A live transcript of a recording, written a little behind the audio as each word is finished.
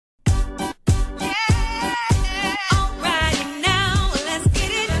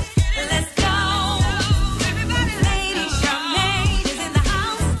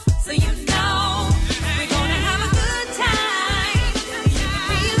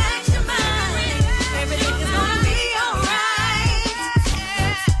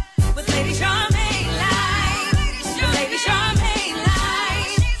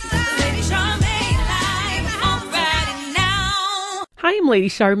Lady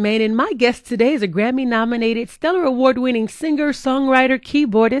Charmaine, and my guest today is a Grammy-nominated, Stellar Award-winning singer, songwriter,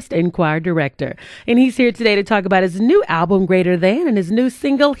 keyboardist, and choir director. And he's here today to talk about his new album, Greater Than, and his new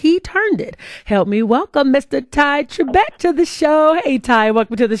single, He Turned It. Help me welcome Mr. TYE TRIBBET to the show. Hey, TYE,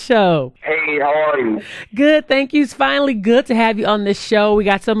 welcome to the show. Hey, how are you? Good, thank you. It's finally good to have you on this show. We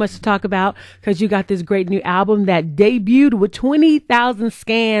got so much to talk about because you got this great new album that debuted with 20,000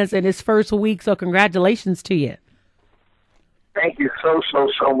 scans in its first week, so congratulations to you. Thank you so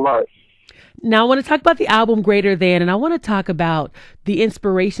much. Now, I want to talk about the album Greater Than, and I want to talk about the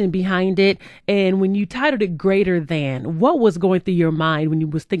inspiration behind it. And when you titled it Greater Than, what was going through your mind when you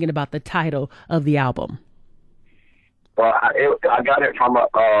was thinking about the title of the album? Well, I got it from a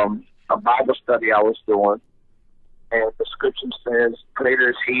Bible study I was doing, and the scripture says,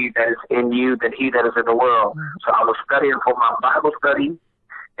 greater is he that is in you than he that is in the world. So I was studying for my Bible study,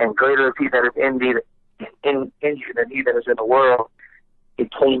 and greater is he that is in you than he that is in the world.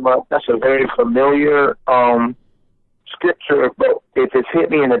 It came up. That's a very familiar scripture, but it just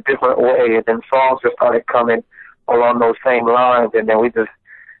hit me in a different way. And then songs just started coming along those same lines, and then we just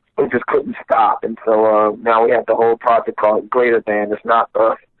couldn't stop. And so now we have the whole project called Greater Than. It's not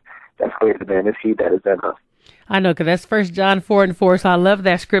us that's greater than, it's he that is in us. I know, because that's 1 John 4:4, so I love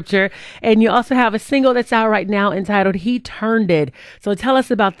that scripture. And you also have a single that's out right now entitled He Turned It. So tell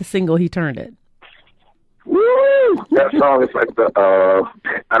us about the single, He Turned It. Woo! That song is like the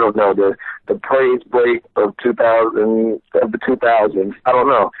praise break of the 2000s. I don't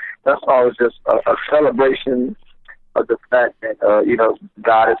know. That song is just a celebration of the fact that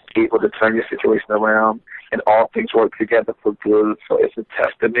God is able to turn your situation around, and all things work together for good. So it's a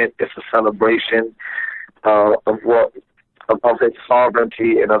testament. It's a celebration of His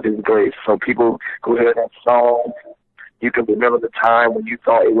sovereignty and of His grace. So people who hear that song, you can remember the time when you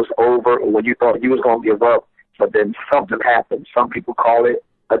thought it was over, or when you thought you was going to give up, but then something happened. Some people call it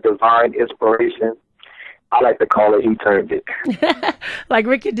a divine inspiration. I like to call it He Turned It. Like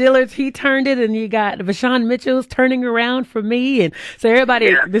Ricky Dillard's He Turned It, and you got Vashawn Mitchell's Turning Around for Me. And so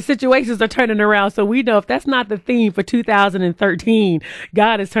everybody, The situations are turning around. So we know if that's not the theme for 2013,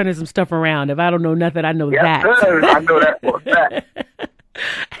 God is turning some stuff around. If I don't know nothing, I know that. I know that for a fact.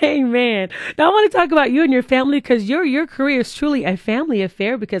 Amen. Now I want to talk about you and your family, because your career is truly a family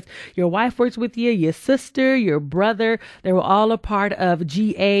affair, because your wife works with you, your sister, your brother, they were all a part of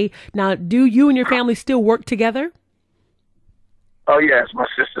GA. Now, do you and your family still work together? Oh, yes. My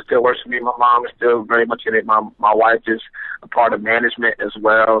sister still works with me. My mom is still very much in it. My wife is a part of management as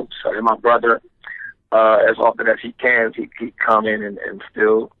well. So, and my brother, as often as he can, he come in and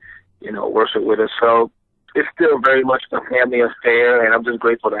still, worship with us. So it's still very much a family affair, and I'm just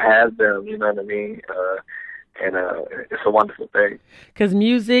grateful to have them, you know what I mean? And it's a wonderful thing. Because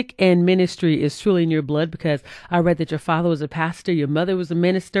music and ministry is truly in your blood, because I read that your father was a pastor, your mother was a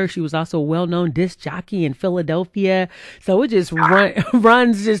minister. She was also a well-known disc jockey in Philadelphia. So it just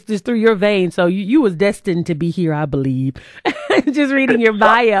runs just through your veins. So you was destined to be here, I believe. Just reading your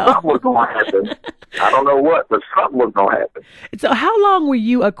bio. Something was going to happen. I don't know what, but something was going to happen. So how long were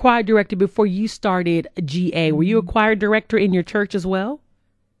you a choir director before you started GA? Were you a choir director in your church as well?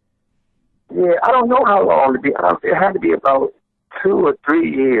 Yeah, I don't know how long to be honest. It had to be about 2 or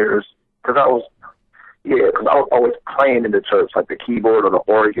 3 years, because I was always playing in the church, like the keyboard or the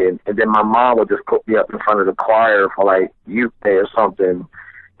organ, and then my mom would just put me up in front of the choir for like youth day or something,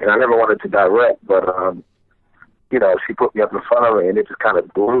 and I never wanted to direct, but she put me up in front of her, and it just kind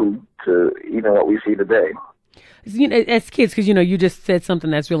of grew to what we see today. As kids, because, you just said something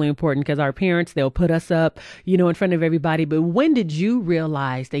that's really important, because our parents, they'll put us up, in front of everybody. But when did you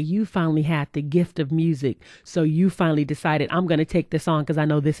realize that you finally had the gift of music? So you finally decided, I'm going to take this on because I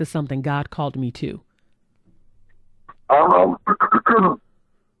know this is something God called me to. I don't know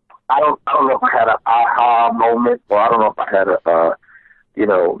if I had an aha moment, or I don't know if I had a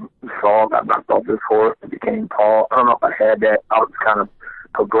song I knocked off this horse and became Paul. I don't know if I had that. I was kind of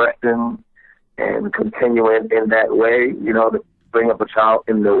progressing and continuing in that way, to bring up a child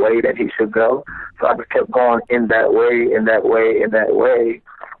in the way that he should go. So I just kept going in that way.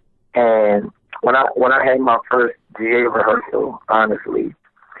 And when I had my first GA rehearsal, honestly,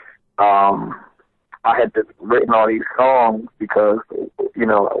 I had just written all these songs because,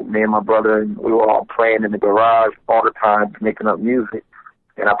 me and my brother, we were all playing in the garage all the time, making up music.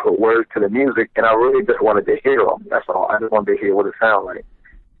 And I put words to the music, and I really just wanted to hear them. That's all. I just wanted to hear what it sounded like.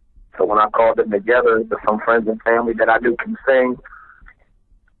 So when I called them together with some friends and family that I knew can sing,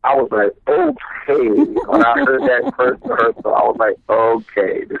 I was like, okay. When I heard that first rehearsal, I was like,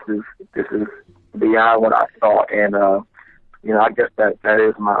 okay, this is beyond what I thought. And I guess that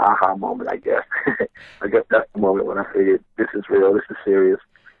is my aha moment, I guess. I guess that's the moment when I figured this is real, this is serious.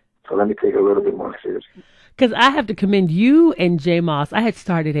 So let me take it a little bit more seriously. Because I have to commend you and J Moss. I had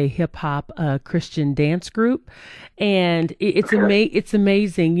started a hip hop Christian dance group, and it's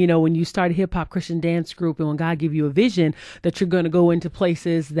amazing, when you start a hip hop Christian dance group, and when God give you a vision that you're going to go into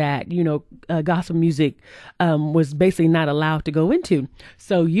places that gospel music was basically not allowed to go into.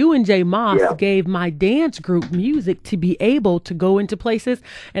 So you and J Moss gave my dance group music to be able to go into places,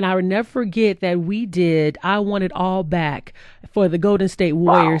 and I will never forget that we did "I Want It All Back" for the Golden State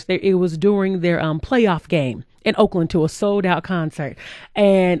Warriors. Wow. It was during their playoff game in Oakland to a sold out concert.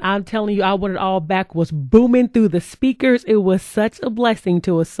 And I'm telling you, "I Want It All Back" was booming through the speakers. It was such a blessing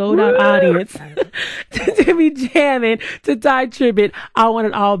to a sold out audience to be jamming to TYE TRIBBET, "I Want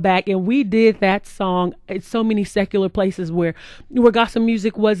It All Back." And we did that song at so many secular places where gospel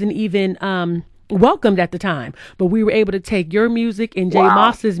music wasn't even welcomed at the time, but we were able to take your music and J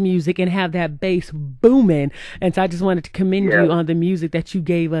Moss's music and have that bass booming. And so I just wanted to commend you on the music that you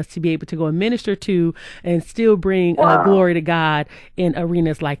gave us to be able to go and minister to and still bring glory to God in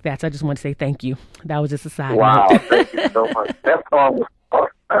arenas like that. So I just want to say thank you. That was just a side note. Thank you so much. That song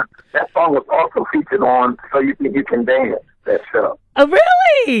was also featured on So You Think You Can Dance, that show. Oh,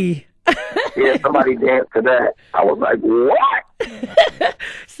 really? Yeah, somebody danced to that. I was like, what?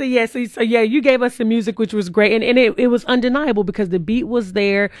 So you gave us some music, which was great. And it was undeniable because the beat was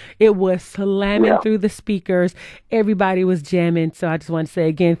there. It was slamming through the speakers. Everybody was jamming. So I just want to say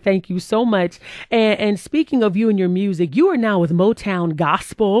again, thank you so much. And speaking of you and your music, you are now with Motown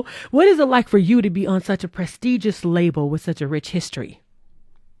Gospel. What is it like for you to be on such a prestigious label with such a rich history?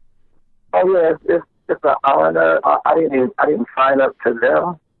 Oh, yeah, it's an honor. I didn't sign up to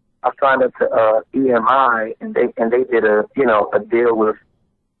them. I signed up to EMI, and they did a deal with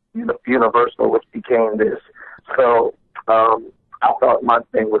Universal, which became this. So I thought my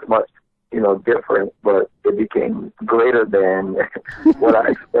thing was much different, but it became greater than what I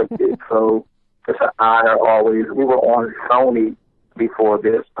expected. So it's an honor always. We were on Sony before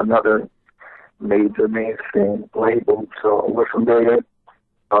this, another major mainstream label, so we're familiar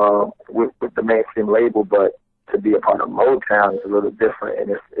with the mainstream label, but to be a part of Motown is a little different,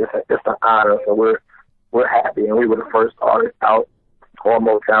 and it's an honor. So we're happy, and we were the first artist out on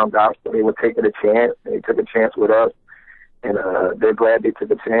Motown Gospel. They were taking a chance. They took a chance with us, and they're glad they took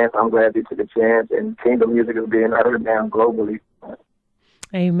a chance. I'm glad they took a chance, and Kingdom music is being heard now globally.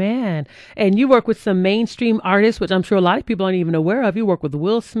 Amen. And you work with some mainstream artists, which I'm sure a lot of people aren't even aware of. You work with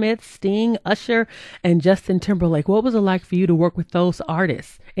Will Smith, Sting, Usher, and Justin Timberlake. What was it like for you to work with those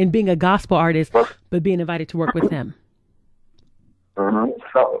artists and being a gospel artist, but being invited to work with them? Mm-hmm.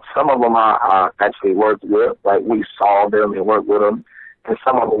 So some of them I actually worked with, like we saw them and worked with them. And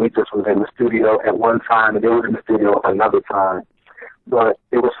some of them we just was in the studio at one time, and they were in the studio another time. But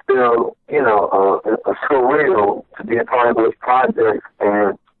it was still, surreal to be a part of those projects,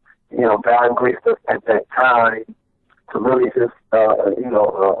 and, God graced us at that time to really just,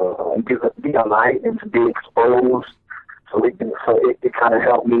 be a light and to be exposed. So it kind of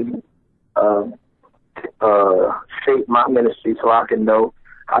helped me shape my ministry so I can know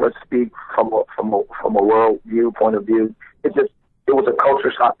how to speak from a world view point of view. It was a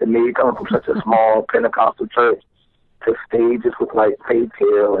culture shock to me coming from such a small Pentecostal church to stages with like Faith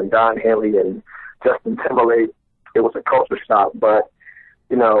Hill and Don Henley and Justin Timberlake. It was a culture shock, but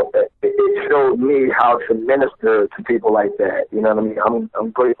it showed me how to minister to people like that. You know what I mean? I'm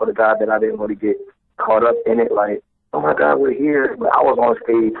grateful to God that I didn't really get caught up in it. Like, oh my God, we're here. But I was on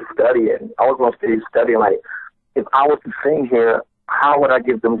stage studying. Like, if I was to sing here, how would I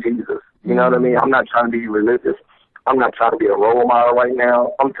give them Jesus? You know what I mean? I'm not trying to be religious. I'm not trying to be a role model right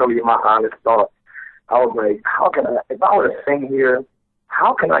now. I'm telling you my honest thought. I was like, if I were to sing here,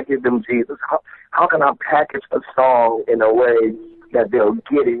 how can I give them Jesus? How can I package a song in a way that they'll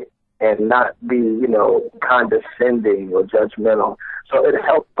get it and not be, condescending or judgmental? So it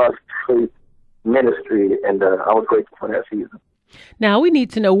helped us shape ministry, and I was grateful for that season. Now, we need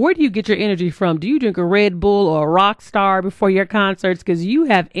to know, where do you get your energy from? Do you drink a Red Bull or a Rock Star before your concerts? Because you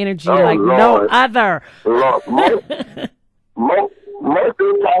have energy no other. Lord, most of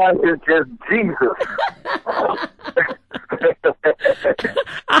the time, it's just Jesus.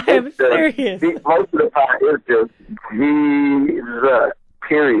 I am serious. Most of the time, it's just Jesus,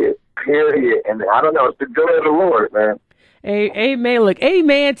 period. And I don't know, it's the joy of the Lord, man. Amen. Look,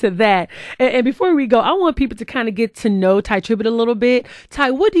 amen to that. And before we go, I want people to kind of get to know TYE TRIBBET a little bit. TYE,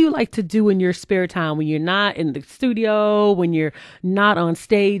 what do you like to do in your spare time when you're not in the studio, when you're not on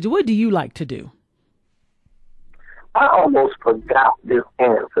stage? What do you like to do? I almost forgot this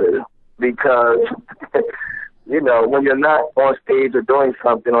answer because when you're not on stage or doing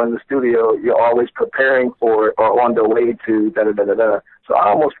something or in the studio, you're always preparing for it or on the way to da-da-da-da-da. So I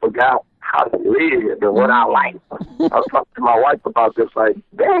almost forgot how to live and what I like. I was talking to my wife about this, like,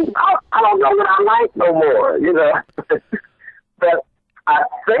 dang, I don't know what I like no more, But I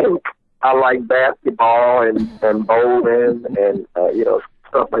think I like basketball and bowling and,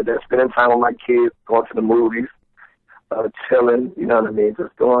 stuff like that, spending time with my kids, going to the movies, chilling, you know what I mean,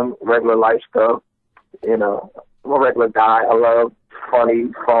 just doing regular life stuff. I'm a regular guy. I love funny,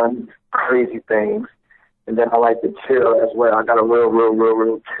 fun, crazy things. And then I like to chill as well. I got a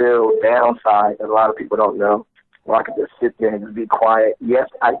real chill downside that a lot of people don't know, where I can just sit there and just be quiet. Yes,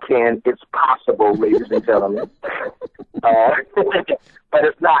 I can. It's possible, ladies and gentlemen. But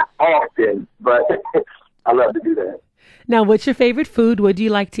it's not often. But I love to do that. Now, what's your favorite food? What do you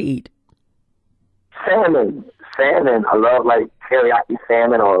like to eat? Salmon. I love like teriyaki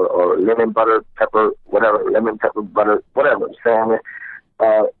salmon or lemon butter pepper, whatever, lemon pepper butter, whatever, salmon.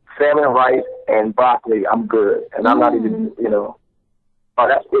 Salmon, rice, and broccoli, I'm good. And I'm not even,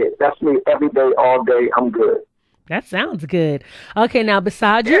 that's it. That's me every day, all day, I'm good. That sounds good. Okay, now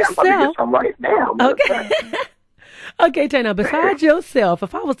besides yourself. I'm right now. Okay. Okay, Tay, now besides yourself,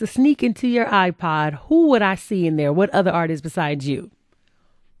 if I was to sneak into your iPod, who would I see in there? What other artists besides you?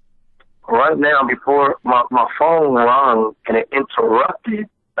 Right now, before my phone rung and it interrupted,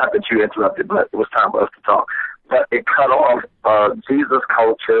 not that you interrupted, but it was time for us to talk. But it cut off Jesus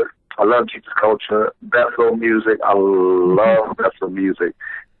Culture. I love Jesus Culture. Bethel music. I love Bethel music.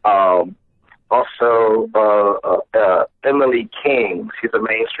 Also, Emily King. She's a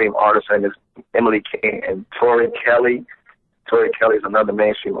mainstream artist, and it's Emily King and Tori Kelly. Tori Kelly is another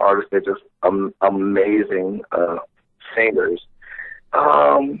mainstream artist. They're just amazing singers.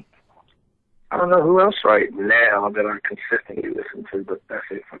 I don't know who else right now that I consistently listen to, but that's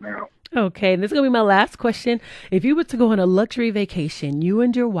it for now. Okay, this is going to be my last question. If you were to go on a luxury vacation, you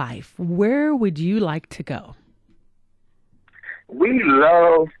and your wife, where would you like to go? We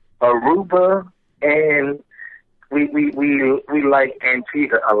love Aruba, and we like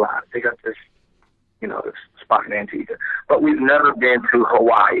Antigua a lot. They got this, this spot in Antigua. But we've never been to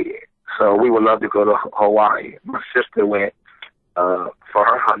Hawaii, so we would love to go to Hawaii. My sister went for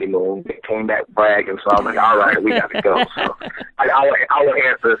her honeymoon. They came back bragging, so I was like, all right, we got to go. So I would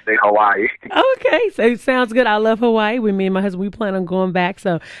answer and say Hawaii. Okay, so it sounds good. I love Hawaii. With me and my husband, we plan on going back,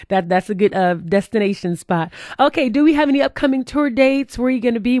 so that's a good destination spot. Okay, do we have any upcoming tour dates? Where are you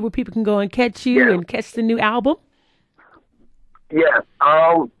going to be, where people can go and catch you and catch the new album? Yeah,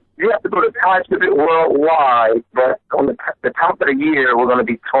 you have to go to TYE TRIBBET worldwide, but on the top of the year, we're going to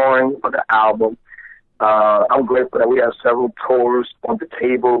be touring for the album. I'm grateful that we have several tours on the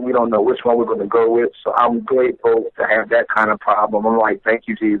table. We don't know which one we're going to go with, so I'm grateful to have that kind of problem. I'm like, thank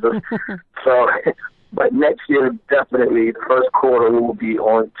you, Jesus. But next year, definitely, the first quarter, we will be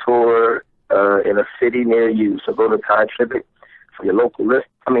on tour in a city near you. So go to TYE TRIBBET for your local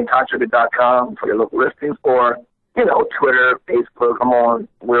TYETRIBBET.com for your local listings, or Twitter, Facebook.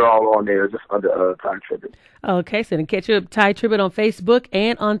 We're all on there, just under TYE TRIBBET. Okay, so then catch you up TYE TRIBBET on Facebook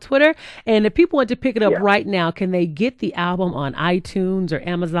and on Twitter. And if people want to pick it up right now, can they get the album on iTunes or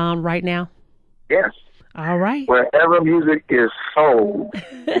Amazon right now? Yes. All right. Wherever music is sold.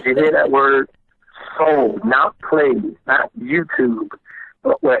 Did you hear that word? Sold, not played, not YouTube,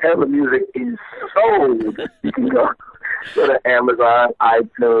 but wherever music is sold, you can go to Amazon,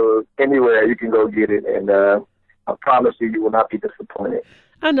 iTunes, anywhere you can go get it. And I promise you will not be disappointed.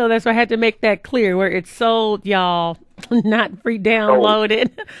 I know, that's why I had to make that clear, where it's sold, y'all, not free downloaded,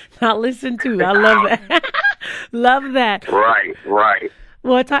 not listened to. I love that. Love that. Right.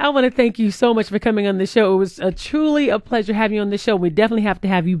 Well, Ty, I want to thank you so much for coming on the show. It was truly a pleasure having you on the show. We definitely have to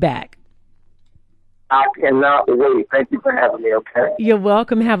have you back. I cannot wait. Thank you for having me, okay? You're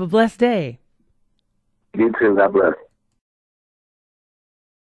welcome. Have a blessed day. You too. God bless.